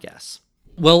 That's my guess.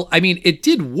 Well, I mean, it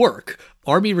did work.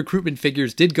 Army recruitment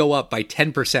figures did go up by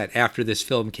 10% after this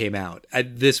film came out.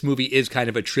 This movie is kind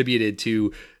of attributed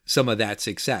to some of that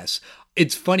success.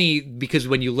 It's funny because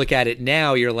when you look at it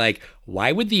now, you're like,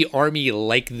 why would the Army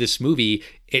like this movie?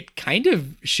 It kind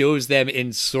of shows them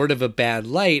in sort of a bad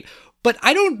light, but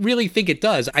I don't really think it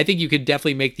does. I think you could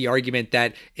definitely make the argument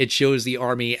that it shows the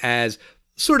Army as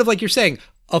sort of like you're saying,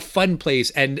 a fun place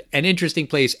and an interesting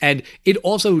place. And it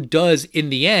also does in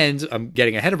the end, I'm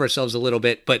getting ahead of ourselves a little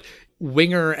bit, but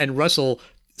Winger and Russell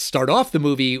start off the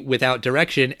movie without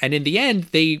direction. And in the end,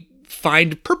 they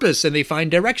find purpose and they find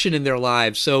direction in their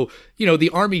lives. So, the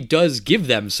Army does give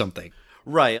them something.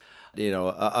 Right.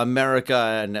 America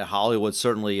and Hollywood,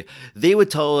 certainly, they would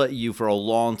tell you for a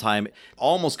long time,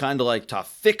 almost kind of like, to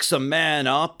fix a man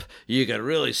up, you could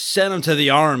really send him to the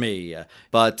Army.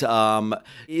 But,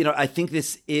 I think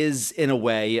this is, in a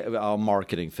way, a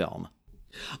marketing film.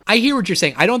 I hear what you're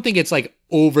saying. I don't think it's like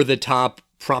over the top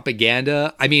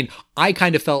propaganda. I mean, I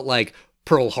kind of felt like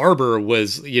Pearl Harbor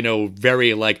was,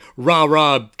 very like, rah,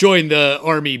 rah, join the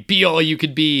Army, be all you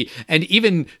could be. And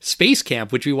even Space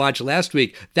Camp, which we watched last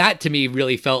week, that to me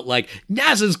really felt like,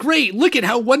 NASA's great. Look at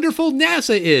how wonderful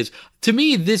NASA is. To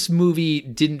me, this movie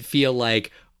didn't feel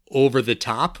like over the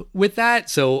top with that.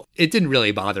 So it didn't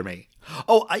really bother me.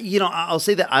 Oh, I'll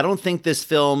say that I don't think this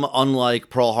film, unlike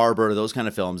Pearl Harbor, those kind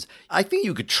of films, I think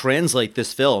you could translate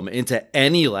this film into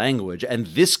any language, and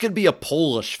this could be a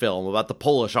Polish film about the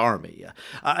Polish army.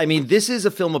 I mean, this is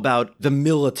a film about the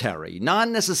military, not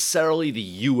necessarily the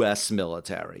U.S.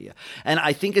 military. And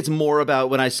I think it's more about,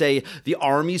 when I say the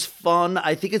army's fun,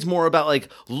 I think it's more about, like,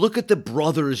 look at the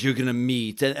brothers you're going to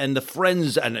meet, and the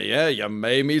friends, and yeah, you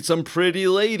may meet some pretty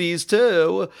ladies,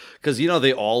 too, because,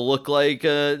 they all look like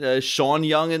Sean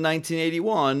Young in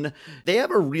 1981, they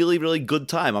have a really, really good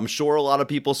time. I'm sure a lot of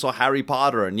people saw Harry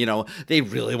Potter and, they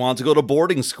really want to go to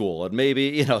boarding school. And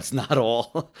maybe, it's not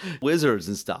all wizards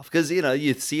and stuff. Because,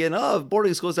 you see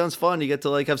boarding school sounds fun. You get to,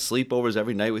 like, have sleepovers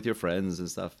every night with your friends and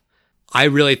stuff. I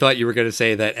really thought you were going to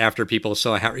say that after people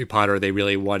saw Harry Potter, they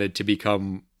really wanted to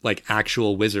become, like,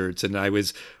 actual wizards. And I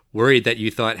was worried that you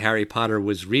thought Harry Potter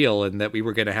was real and that we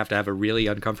were going to have a really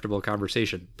uncomfortable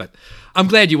conversation. But I'm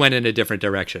glad you went in a different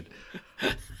direction.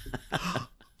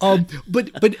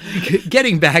 But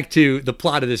getting back to the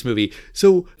plot of this movie,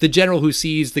 so the general who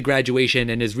sees the graduation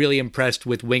and is really impressed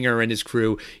with Winger and his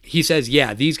crew, he says,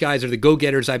 yeah, these guys are the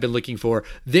go-getters I've been looking for.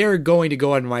 They're going to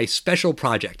go on my special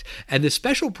project. And the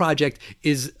special project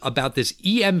is about this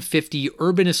EM-50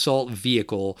 urban assault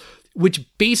vehicle, which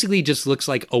basically just looks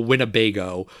like a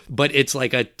Winnebago, but it's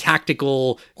like a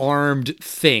tactical armed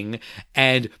thing.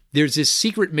 And there's this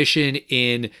secret mission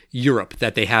in Europe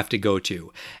that they have to go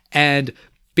to. And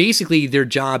basically their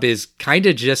job is kind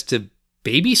of just to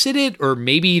babysit it, or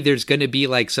maybe there's going to be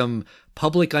like some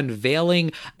public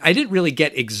unveiling. I didn't really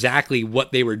get exactly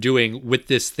what they were doing with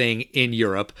this thing in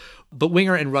Europe, but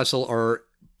Winger and Russell are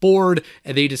bored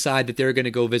and they decide that they're going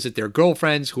to go visit their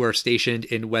girlfriends who are stationed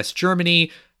in West Germany.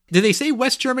 Did they say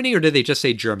West Germany or did they just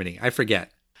say Germany? I forget.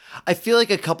 I feel like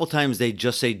a couple times they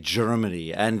just say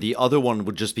Germany and the other one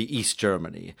would just be East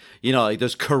Germany. Like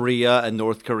there's Korea and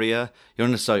North Korea. You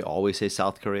don't necessarily always say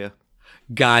South Korea.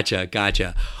 Gotcha.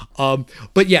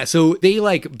 But yeah, so they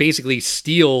like basically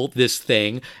steal this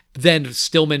thing. Then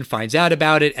Stillman finds out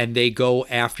about it and they go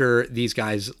after these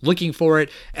guys looking for it.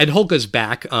 And Hulka's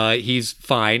back. He's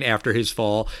fine after his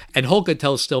fall. And Hulka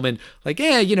tells Stillman, like,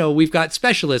 we've got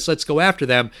specialists. Let's go after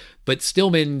them. But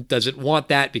Stillman doesn't want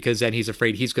that because then he's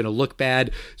afraid he's going to look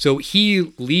bad. So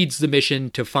he leads the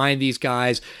mission to find these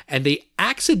guys. And they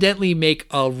accidentally make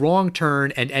a wrong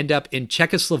turn and end up in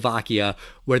Czechoslovakia,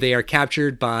 where they are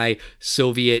captured by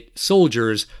Soviet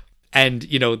soldiers. And,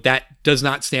 that does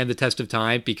not stand the test of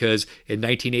time because in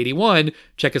 1981,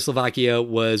 Czechoslovakia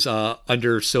was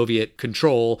under Soviet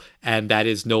control, and that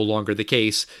is no longer the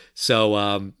case.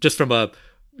 So just from a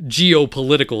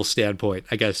geopolitical standpoint,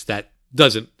 I guess that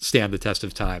doesn't stand the test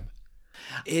of time.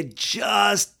 It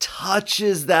just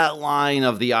touches that line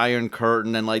of the Iron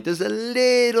Curtain, and like there's a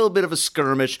little bit of a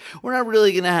skirmish. We're not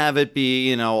really going to have it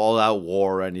be, all out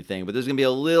war or anything, but there's going to be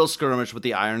a little skirmish with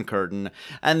the Iron Curtain,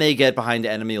 and they get behind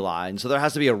enemy lines. So there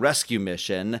has to be a rescue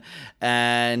mission,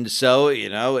 and so,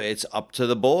 it's up to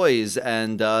the boys,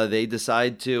 and they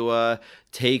decide to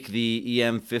take the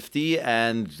EM-50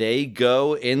 and they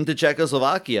go into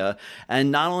Czechoslovakia. And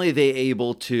not only are they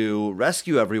able to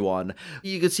rescue everyone,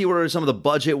 you can see where some of the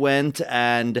budget went,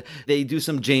 and they do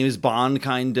some James Bond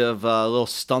kind of little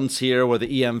stunts here where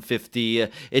the EM-50,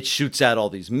 it shoots out all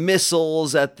these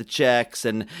missiles at the Czechs,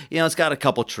 and, it's got a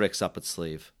couple tricks up its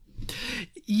sleeve.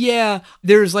 Yeah,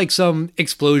 there's like some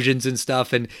explosions and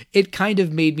stuff, and it kind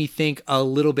of made me think a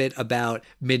little bit about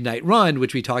Midnight Run,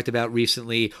 which we talked about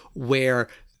recently, where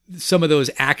some of those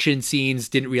action scenes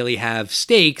didn't really have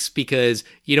stakes because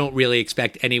you don't really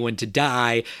expect anyone to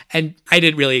die. And I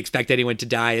didn't really expect anyone to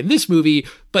die in this movie,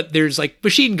 but there's like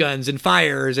machine guns and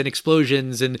fires and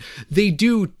explosions. And they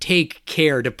do take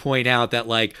care to point out that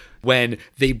like when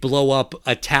they blow up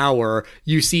a tower,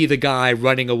 you see the guy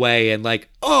running away and like,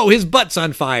 oh, his butt's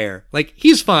on fire. Like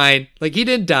he's fine. Like he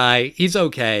didn't die. He's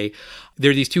okay.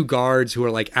 there are these two guards who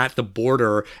are like at the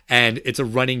border, and it's a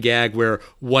running gag where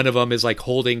one of them is like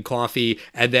holding coffee,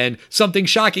 and then something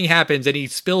shocking happens and he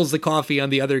spills the coffee on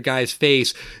the other guy's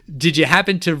face. Did you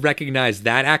happen to recognize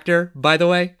that actor, by the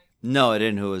way? No, I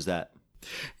didn't. Who was that?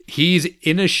 He's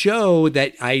in a show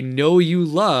that I know you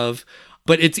love,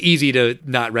 but it's easy to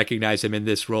not recognize him in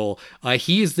this role.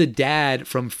 He is the dad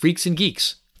from Freaks and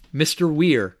Geeks, Mr.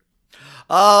 Weir.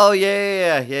 Oh,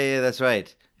 yeah, that's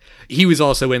right. He was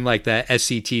also in like the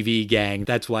SCTV gang.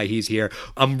 That's why he's here.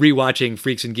 I'm rewatching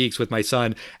Freaks and Geeks with my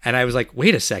son, and I was like,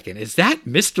 wait a second, is that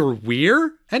Mr.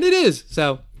 Weir? And it is.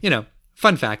 So,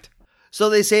 fun fact. So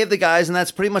they save the guys, and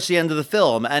that's pretty much the end of the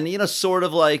film. And, sort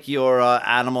of like your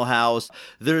Animal House,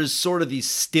 there's sort of these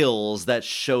stills that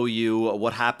show you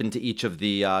what happened to each of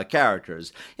the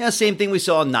characters. Same thing we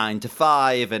saw in 9 to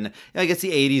 5, and I guess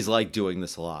the 80s like doing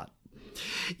this a lot.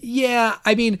 Yeah,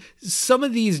 I mean, some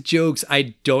of these jokes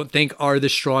I don't think are the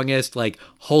strongest. Like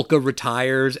Hulka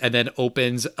retires and then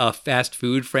opens a fast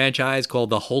food franchise called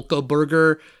the Hulka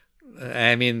Burger.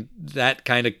 I mean, that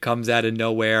kind of comes out of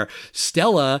nowhere.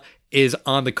 Stella is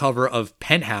on the cover of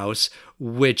Penthouse,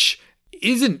 which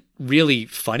isn't really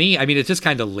funny. I mean, it's just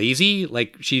kind of lazy.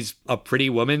 Like, she's a pretty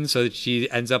woman, so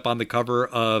she ends up on the cover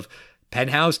of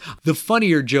Penthouse. The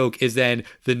funnier joke is then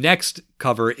the next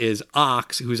cover is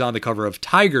Ox, who's on the cover of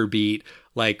Tiger Beat.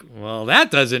 Like, well, that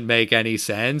doesn't make any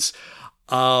sense.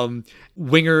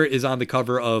 Winger is on the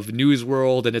cover of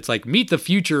Newsworld, and it's like, meet the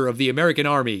future of the American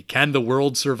Army. Can the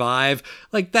world survive?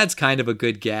 Like, that's kind of a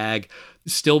good gag.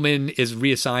 Stillman is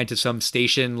reassigned to some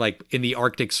station like in the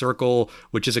Arctic Circle,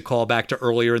 which is a callback to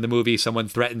earlier in the movie. Someone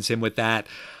threatens him with that.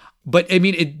 But I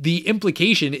mean, the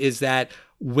implication is that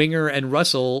Winger and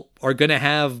Russell are going to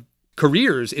have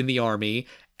careers in the Army,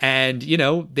 and,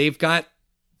 they've got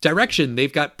direction.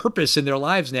 They've got purpose in their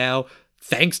lives now,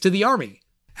 thanks to the Army.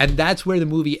 And that's where the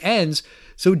movie ends.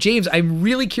 So, James, I'm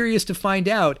really curious to find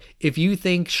out if you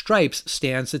think Stripes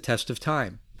stands the test of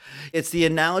time. It's the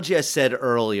analogy I said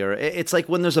earlier. It's like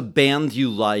when there's a band you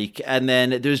like, and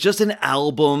then there's just an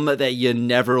album that you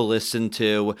never listened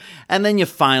to, and then you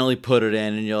finally put it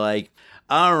in, and you're like,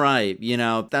 all right,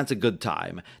 that's a good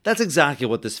time. That's exactly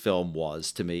what this film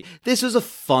was to me. This was a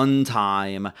fun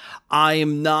time. I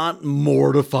am not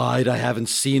mortified I haven't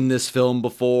seen this film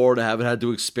before, to haven't had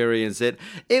to experience it.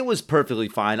 It was perfectly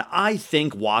fine. I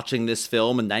think watching this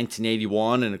film in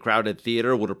 1981 in a crowded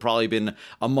theater would have probably been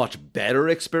a much better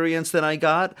experience than I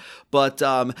got. But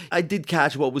I did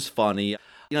catch what was funny.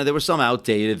 There were some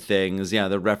outdated things,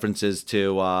 the references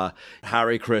to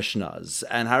Hare Krishnas.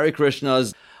 And Hare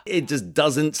Krishnas, it just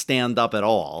doesn't stand up at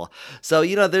all. So,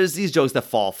 there's these jokes that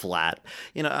fall flat.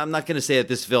 I'm not going to say that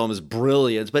this film is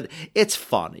brilliant, but it's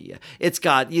funny. It's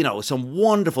got, some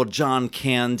wonderful John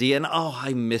Candy, and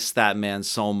I miss that man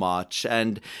so much.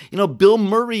 And, Bill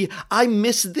Murray, I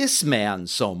miss this man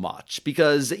so much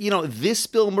because, this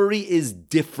Bill Murray is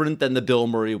different than the Bill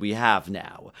Murray we have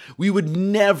now. We would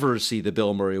never see the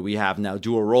Bill Murray we have now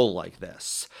do a role like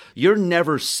this. You're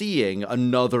never seeing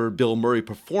another Bill Murray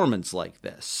performance like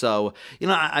this. So,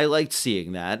 I liked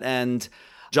seeing that. And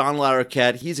John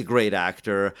Larroquette, he's a great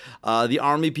actor. The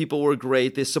Army people were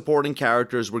great. The supporting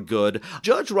characters were good.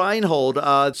 Judge Reinhold,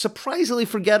 surprisingly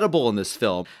forgettable in this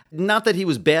film. Not that he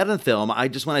was bad in the film.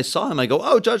 When I saw him, I go,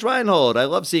 oh, Judge Reinhold. I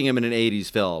love seeing him in an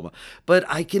 80s film. But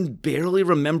I can barely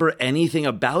remember anything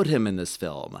about him in this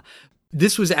film.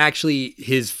 This was actually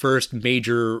his first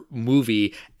major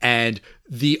movie, and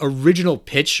the original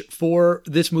pitch for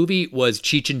this movie was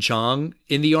Cheech and Chong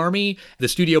in the Army. The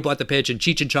studio bought the pitch, and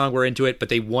Cheech and Chong were into it, but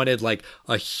they wanted like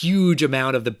a huge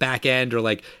amount of the back end, or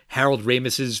like Harold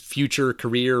Ramis's future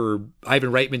career or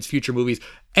Ivan Reitman's future movies.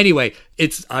 Anyway,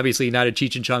 it's obviously not a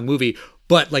Cheech and Chong movie,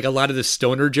 but like a lot of the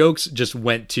stoner jokes just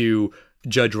went to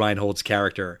Judge Reinhold's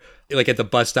character. Like at the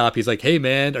bus stop, he's like, hey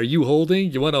man, are you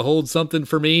holding? You want to hold something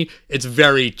for me? It's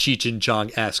very Cheech and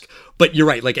Chong-esque. But you're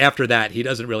right, like after that, he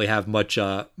doesn't really have much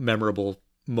memorable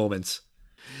moments.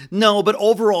 No, but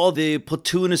overall, the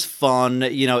platoon is fun.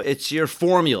 It's your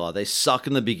formula. They suck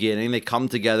in the beginning. They come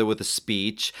together with a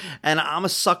speech. And I'm a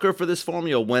sucker for this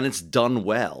formula when it's done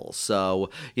well. So,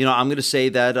 I'm going to say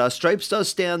that Stripes does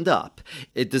stand up.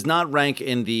 It does not rank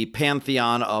in the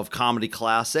pantheon of comedy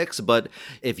classics, but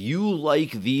if you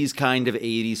like these kind of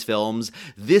 80s films,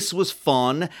 this was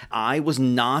fun. I was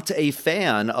not a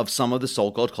fan of some of the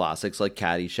so-called classics like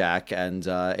Caddyshack and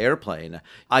Airplane.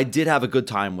 I did have a good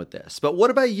time with this. But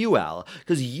what about you, Al?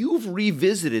 Because you've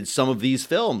revisited some of these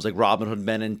films like Robin Hood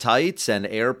Men in Tights and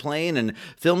Airplane, and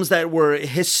films that were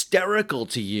hysterical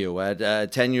to you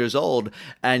at 10 years old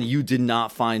and you did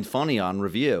not find funny on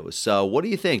review. So what do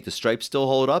you think? Does Stripes still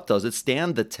hold up? Does it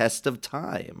stand the test of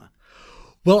time?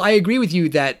 Well, I agree with you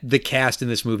that the cast in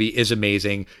this movie is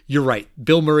amazing. You're right.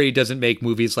 Bill Murray doesn't make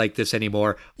movies like this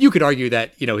anymore. You could argue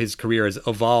that, his career has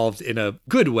evolved in a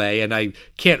good way, and I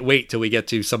can't wait till we get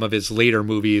to some of his later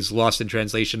movies, Lost in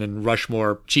Translation and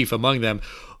Rushmore chief among them.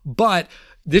 But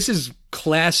this is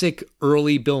classic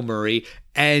early Bill Murray,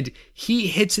 and he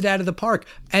hits it out of the park.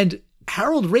 And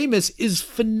Harold Ramis is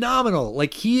phenomenal.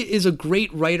 Like, he is a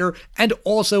great writer and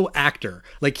also actor.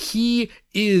 Like, he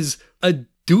is a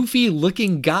doofy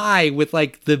looking guy with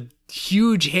like the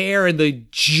huge hair and the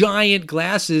giant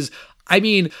glasses. I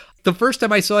mean, the first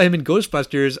time I saw him in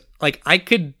Ghostbusters, like, I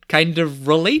could kind of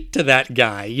relate to that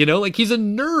guy, like, he's a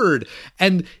nerd.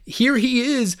 And here he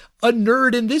is, a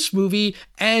nerd in this movie,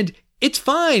 and it's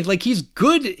fine. Like, he's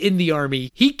good in the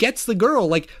army. He gets the girl.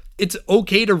 Like, it's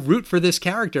okay to root for this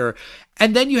character.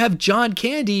 And then you have John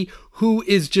Candy, who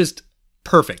is just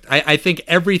perfect. I think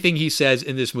everything he says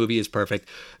in this movie is perfect.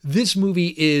 This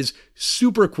movie is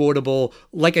super quotable.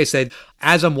 Like I said,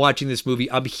 as I'm watching this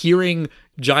movie, I'm hearing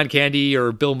John Candy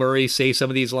or Bill Murray say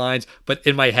some of these lines, but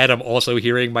in my head, I'm also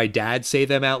hearing my dad say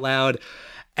them out loud.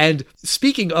 And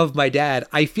speaking of my dad,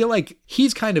 I feel like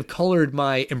he's kind of colored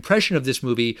my impression of this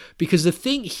movie, because the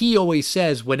thing he always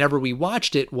says whenever we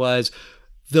watched it was,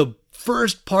 the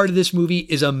first part of this movie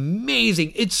is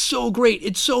amazing. It's so great.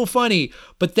 It's so funny.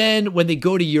 But then when they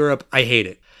go to Europe, I hate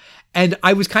it. And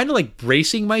I was kind of like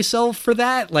bracing myself for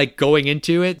that, like going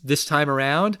into it this time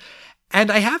around.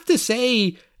 And I have to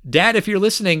say, Dad, if you're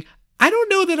listening, I don't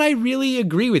know that I really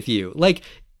agree with you. Like,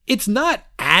 it's not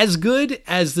as good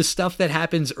as the stuff that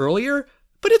happens earlier,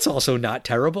 but it's also not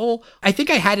terrible. I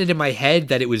think I had it in my head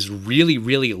that it was really,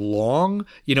 really long,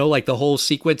 like the whole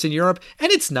sequence in Europe,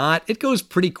 and it's not. It goes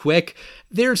pretty quick.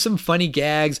 There's some funny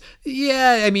gags.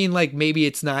 Yeah, I mean, like, maybe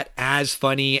it's not as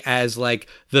funny as like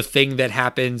the thing that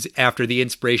happens after the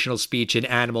inspirational speech in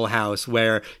Animal House,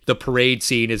 where the parade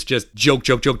scene is just joke,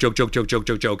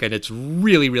 and it's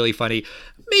really, really funny.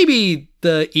 Maybe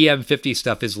the EM50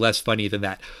 stuff is less funny than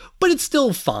that, but it's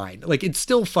still fine. Like, it's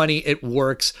still funny. It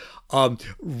works.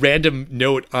 Random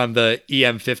note on the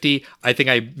EM50. I think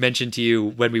I mentioned to you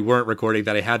when we weren't recording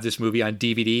that I have this movie on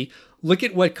DVD. Look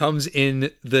at what comes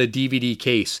in the DVD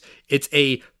case. It's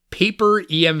a paper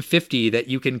EM50 that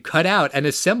you can cut out and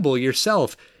assemble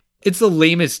yourself. It's the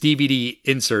lamest DVD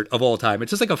insert of all time.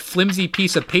 It's just like a flimsy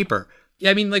piece of paper.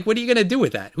 I mean, like, what are you going to do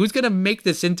with that? Who's going to make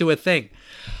this into a thing?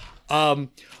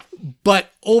 But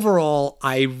overall,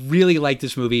 I really like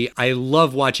this movie. I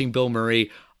love watching Bill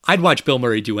Murray. I'd watch Bill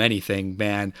Murray do anything,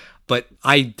 man. But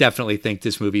I definitely think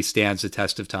this movie stands the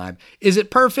test of time. Is it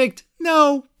perfect?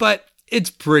 No, but it's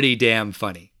pretty damn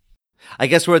funny. I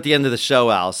guess we're at the end of the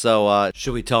show, Al. So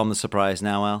should we tell him the surprise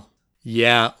now, Al?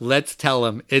 Yeah, let's tell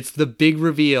him. It's the big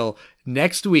reveal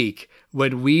next week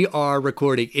when we are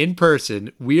recording in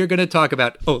person. We are going to talk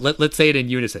about... Oh, let's say it in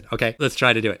unison. Okay, let's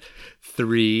try to do it.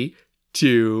 3,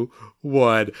 2,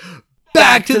 1.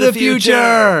 Back to the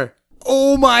future!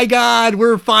 Oh my God,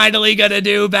 we're finally going to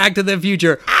do Back to the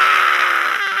Future.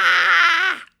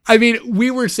 I mean,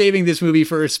 we were saving this movie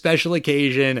for a special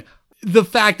occasion. The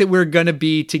fact that we're going to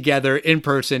be together in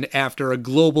person after a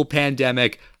global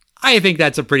pandemic, I think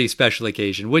that's a pretty special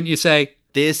occasion, wouldn't you say?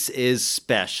 This is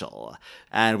special.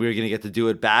 And we're going to get to do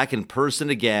it back in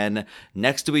person again,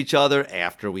 next to each other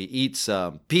after we eat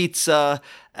some pizza,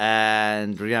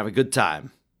 and we're going to have a good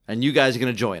time. And you guys are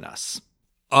going to join us.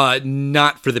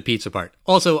 Not for the pizza part.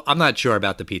 Also, I'm not sure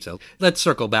about the pizza. Let's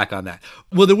circle back on that.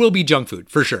 Well, there will be junk food,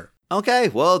 for sure. Okay,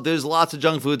 well, there's lots of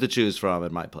junk food to choose from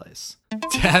at my place.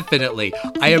 Definitely.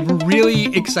 I am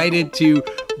really excited to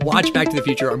watch Back to the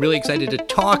Future. I'm really excited to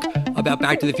talk about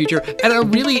Back to the Future. And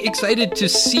I'm really excited to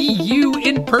see you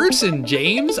in person,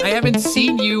 James. I haven't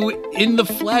seen you in the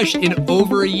flesh in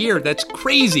over a year. That's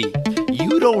crazy.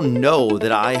 You don't know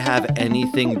that I have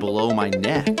anything below my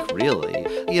neck, really.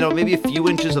 Maybe a few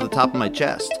inches of the top of my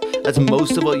chest. That's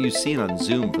most of what you've seen on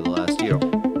Zoom for the last year.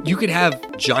 You could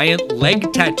have giant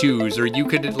leg tattoos, or you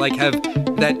could have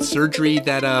that surgery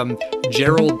that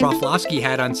Gerald Broflovsky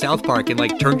had on South Park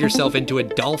and turned yourself into a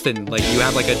dolphin. Like, you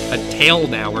have a tail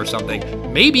now or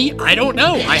something. Maybe, I don't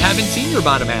know. I haven't seen your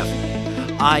bottom half.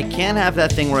 I can't have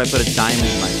that thing where I put a diamond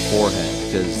in my forehead,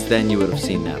 because then you would have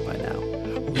seen that by now.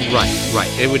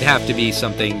 Right. It would have to be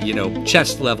something,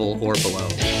 chest level or below.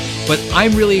 But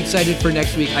I'm really excited for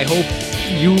next week. I hope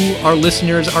you, our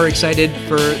listeners, are excited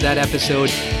for that episode.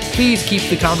 Please keep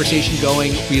the conversation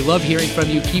going. We love hearing from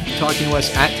you. Keep talking to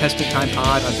us at Test of Time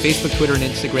Pod on Facebook, Twitter, and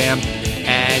Instagram.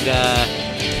 And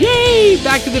yay!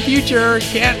 Back to the Future.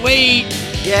 Can't wait.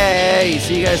 Yay!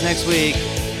 See you guys next week.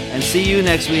 And see you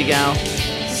next week, Al.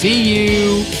 See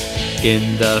you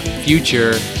in the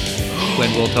future.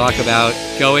 when we'll talk about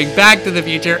going back to the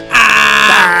future.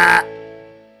 Ah!